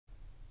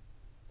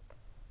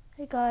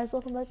Hey guys,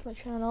 welcome back to my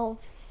channel.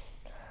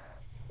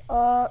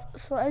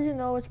 So as you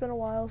know, it's been a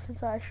while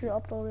since I actually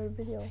uploaded a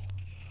video.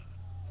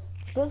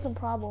 There's been some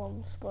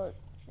problems, but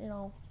you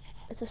know,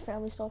 it's just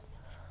family stuff.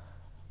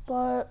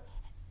 But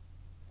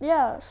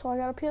yeah, so I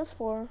got a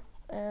PS4,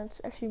 and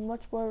it's actually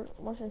much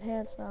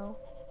enhanced now.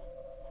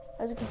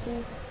 As you can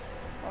see.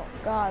 Oh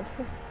God.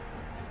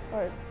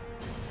 Alright,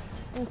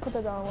 let me put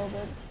that down a little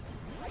bit.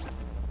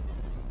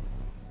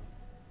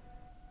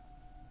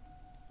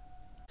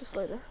 Just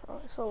later.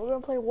 Alright, so we're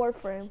gonna play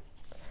Warframe.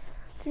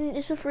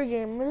 It's a free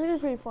game. It's really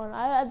pretty fun.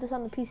 I had this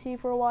on the PC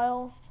for a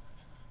while.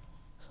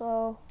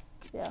 So,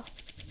 yeah.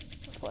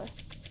 Let's play. As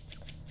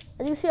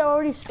you can see, I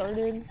already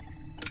started.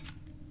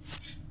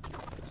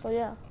 So,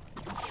 yeah.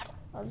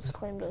 I'll just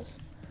claim this.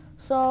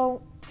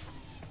 So,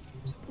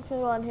 I'm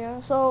gonna go on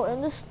here. So,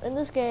 in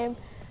this game,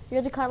 you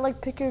have to kind of like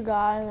pick your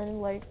guy and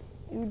then like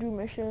you do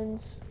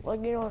missions.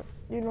 Like, you know,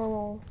 your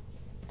normal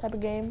type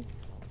of game.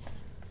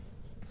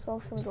 So, I'm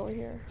just gonna go over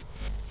here.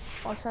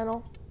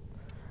 Arsenal.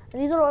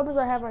 And these are the weapons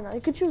I have right now. You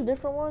could choose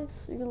different ones.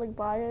 You could like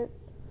buy it.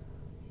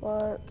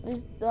 But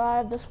I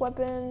have this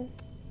weapon.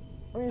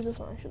 I'm gonna use this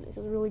one actually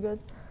because it's really good.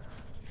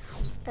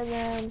 And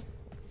then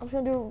I'm just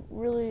gonna do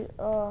really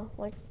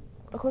like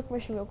a quick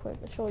mission real quick.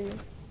 I'll show you.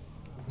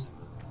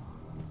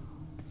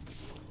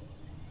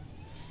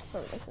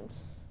 Sorry, missions.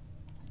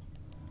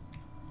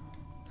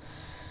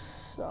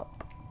 So.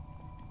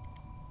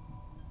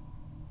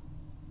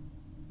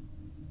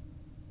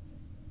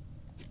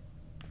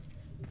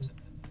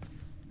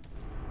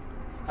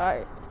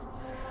 Alright,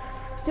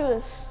 let's do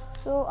this.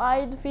 So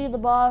I defeated the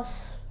boss.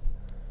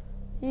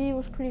 He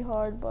was pretty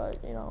hard, but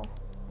you know,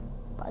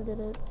 I did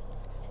it.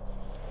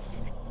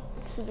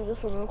 Let's do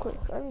this one real quick.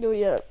 I didn't do it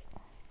yet.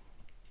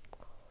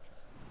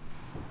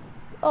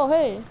 Oh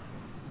hey,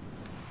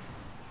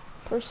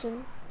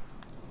 person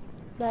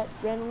that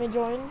randomly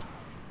joined.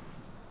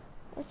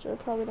 Actually, I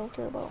probably don't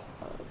care about.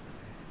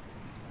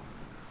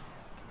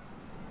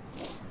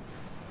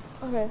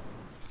 Okay.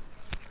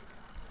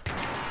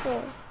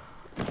 So.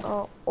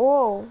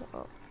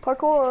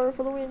 Parkour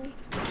for the win.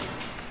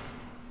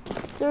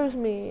 There's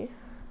me.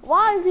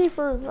 Why is he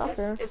first? Not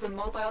fair. This is a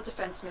mobile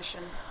defense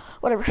mission.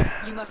 Whatever.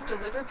 You must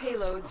deliver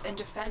payloads and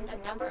defend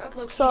a number of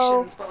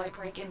locations while I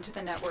break into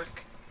the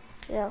network.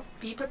 Yeah.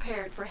 Be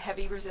prepared for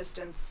heavy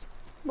resistance.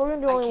 We're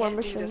gonna do only one I can't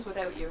mission. do this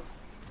without you.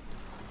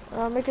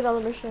 I'll make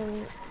another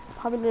mission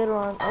probably later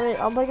on. I mean,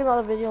 I'll make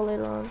another video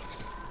later on.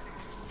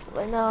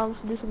 Right now, I'm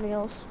just gonna do something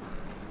else.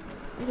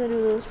 I'm gonna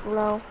do this for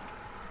now.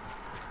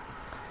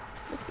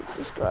 Look at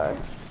this guy.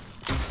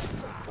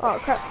 Oh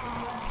crap.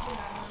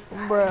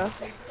 Bruh.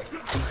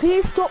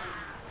 Please stop.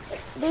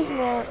 This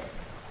man.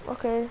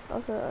 Okay,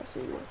 I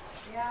see you.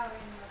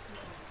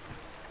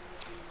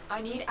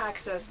 I need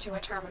access to a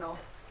terminal.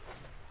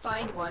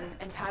 Find one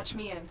and patch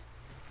me in.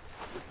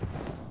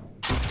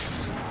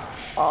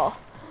 Oh,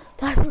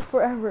 that took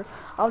forever.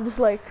 I'll just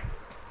like.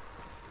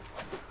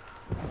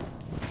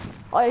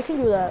 Oh, you can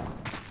do that.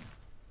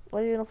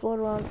 Why are you gonna float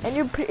around? And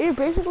you're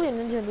basically a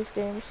ninja in this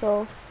game,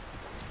 so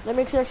that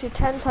makes it actually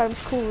 10 times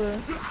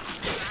cooler.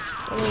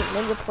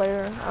 Ninja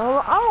player. I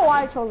don't know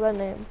why I chose that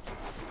name.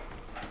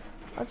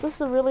 That's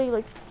just a really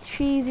like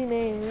cheesy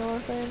name, you know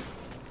what I'm saying?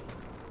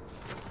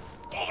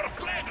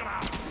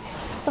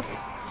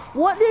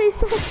 What did he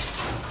say?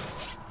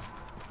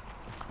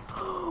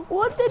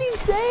 What did he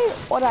say?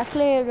 Hora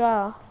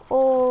clega.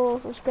 Oh,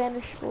 some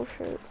Spanish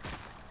bullshit.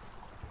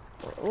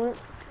 What?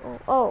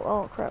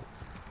 Oh, crap.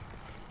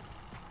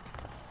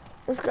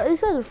 These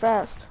guys are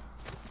fast.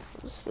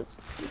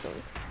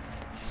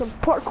 Some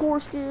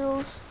parkour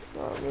skills. You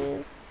know what I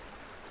mean?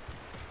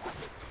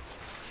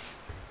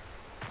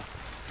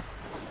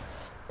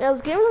 Yeah,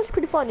 this game is actually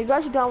pretty fun. You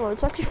guys should download it.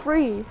 It's actually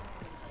free.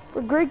 For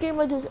a great game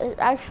like this, it's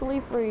actually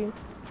free.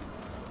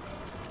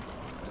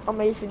 It's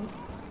amazing.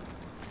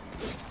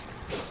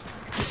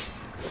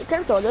 You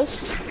can throw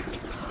this.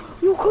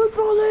 You could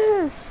throw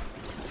this!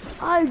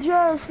 I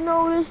just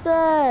noticed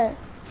that.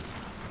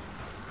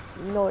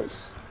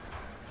 Nice.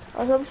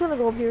 Alright, so I'm just gonna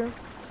go up here.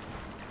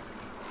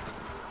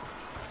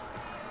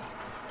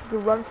 You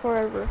can run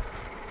forever.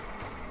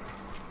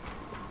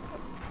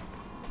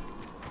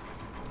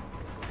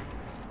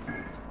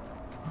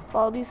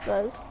 Follow these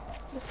guys.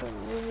 This one,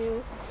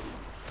 review.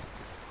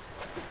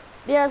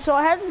 Yeah, so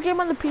I had this game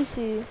on the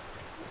PC,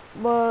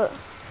 but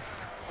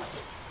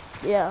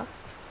yeah,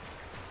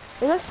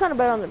 it's actually kind of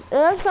bad on the. It's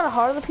actually kind of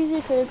hard on the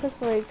PC because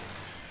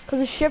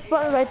the shift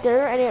button right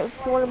there, and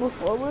if you want to move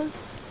forward, you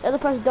have to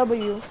press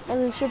W,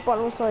 and the shift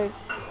button was like,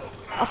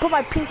 I put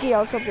my pinky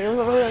out something. It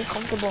was really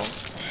uncomfortable.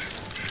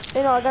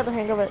 You know, I got the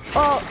hang of it.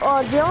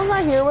 Dylan's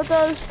not here with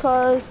us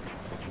because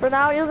for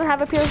now he doesn't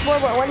have a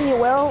PS4, but when he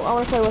will, I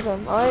want to play with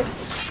him. All right.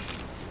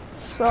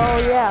 So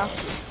yeah,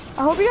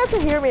 I hope you guys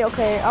can hear me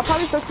okay. I'll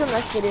probably fix it in the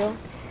next video.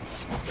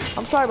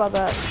 I'm sorry about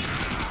that.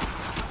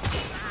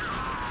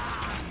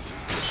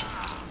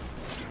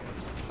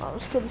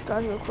 Let's kill this guy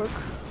real quick.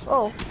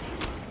 Oh,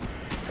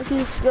 let's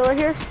use this skill right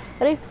here.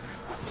 Ready?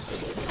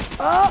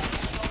 Oh,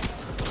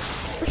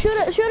 shoot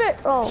it!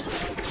 Oh,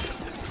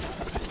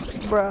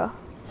 bruh.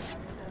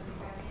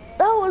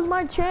 That was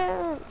my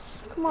chance.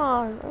 Come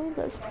on. I need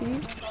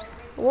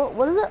XP.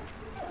 What is it?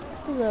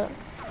 What is that?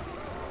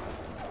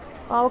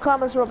 I'll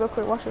comment this real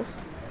quick. Watch this.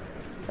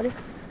 Ready?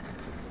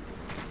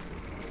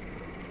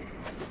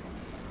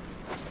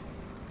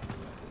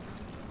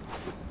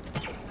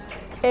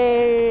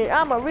 Hey,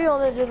 I'm a real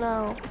ninja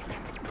now.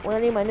 Well,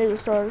 I need my ninja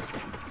stars.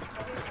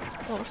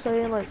 Oh, I'm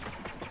saying like.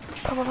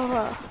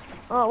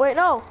 Oh wait,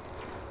 no.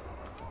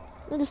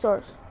 Ninja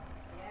stars.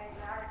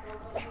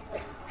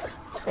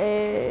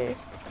 Hey.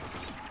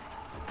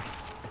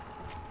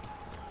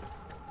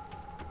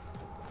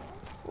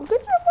 Good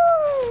job,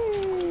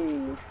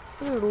 boy.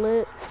 This is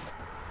lit.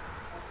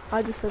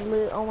 I just said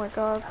lit. Oh my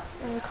god.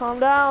 Calm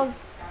down.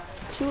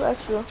 2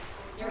 extra.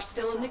 You're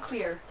still in the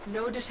clear.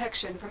 No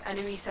detection from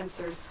enemy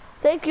sensors.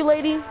 Thank you,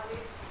 lady.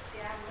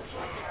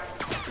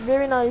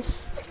 Very nice.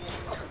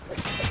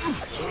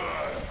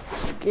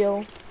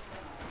 Skill.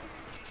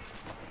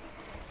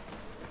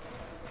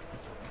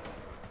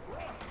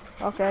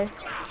 Okay.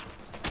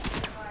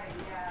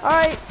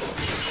 Alright.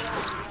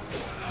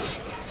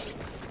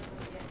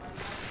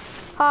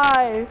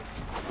 Hi.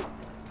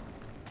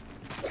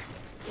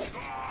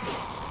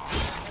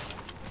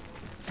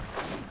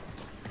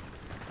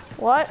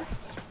 What?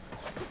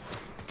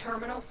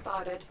 Terminal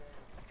spotted.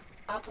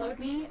 Upload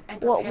me and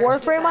prepare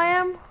What Warframe I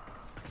am?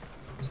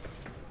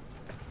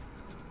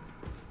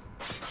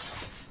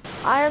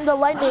 I am the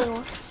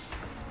lightning.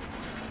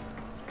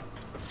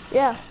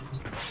 Yeah.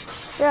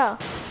 Yeah.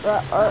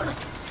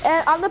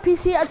 And on the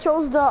PC I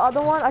chose the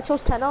other one. I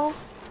chose Tenno.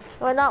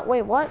 Wait, not.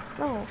 Wait, what?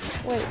 No.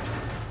 Wait.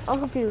 I'm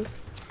confused.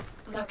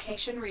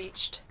 Location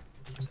reached.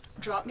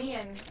 Drop me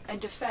in and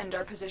defend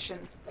our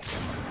position.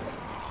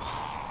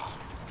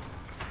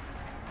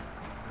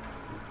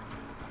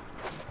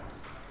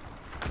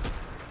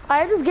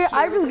 I just get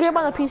on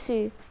the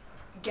PC.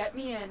 Get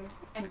me in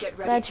and get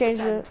ready I to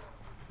changed defend. it.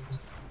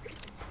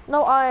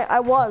 No, I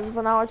was,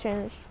 but now I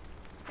changed.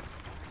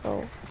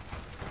 So.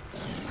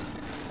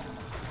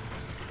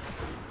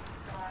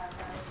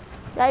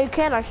 Yeah, you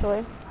can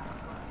actually.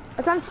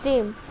 It's on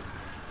Steam.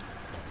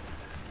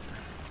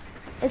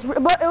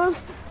 But it was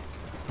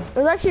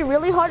actually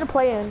really hard to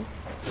play in.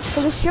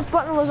 So the shift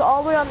button was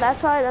all the way on that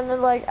side, and then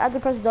like I had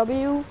to press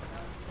W.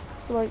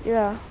 So like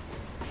yeah.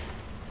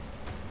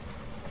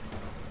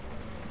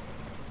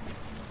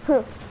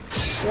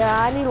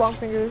 Yeah, I need long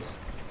fingers.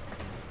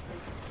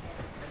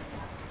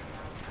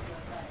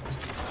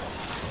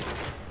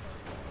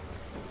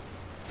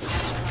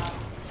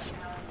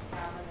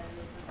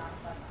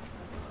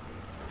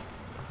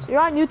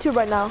 You're on YouTube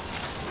right now.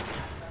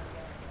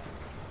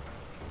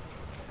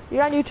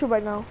 You're on YouTube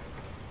right now.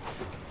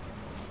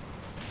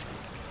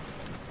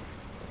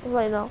 Just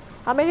let you know.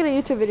 I'm making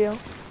a YouTube video.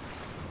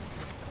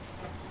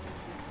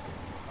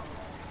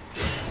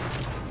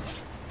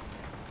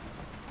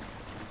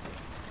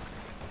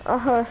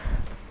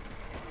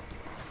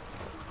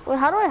 Wait,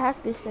 how do I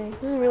hack these things?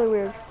 This is really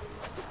weird.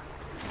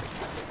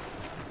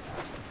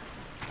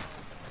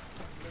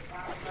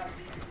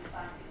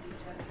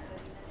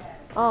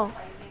 Oh.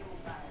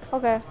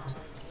 Okay.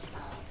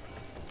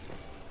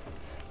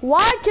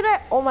 Why can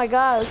I? Oh my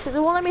god, it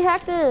won't let me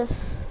hack this.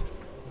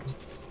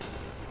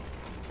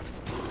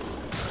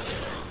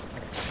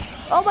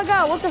 Oh my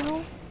god, what the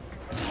hell?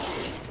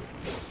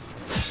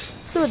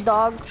 Stupid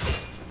dog.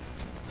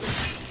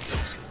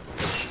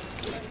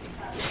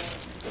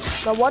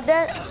 The what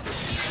that?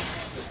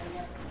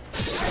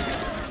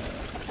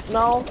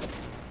 No.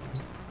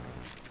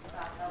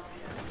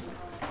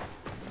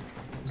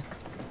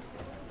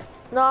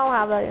 No, I don't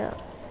have that yet.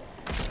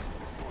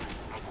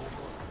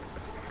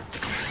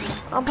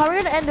 I'm probably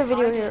gonna end the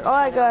video here.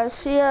 Alright guys,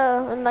 see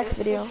ya in the next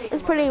video.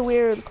 It's pretty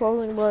weird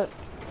closing, but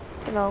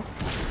you know.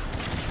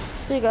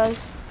 See you guys.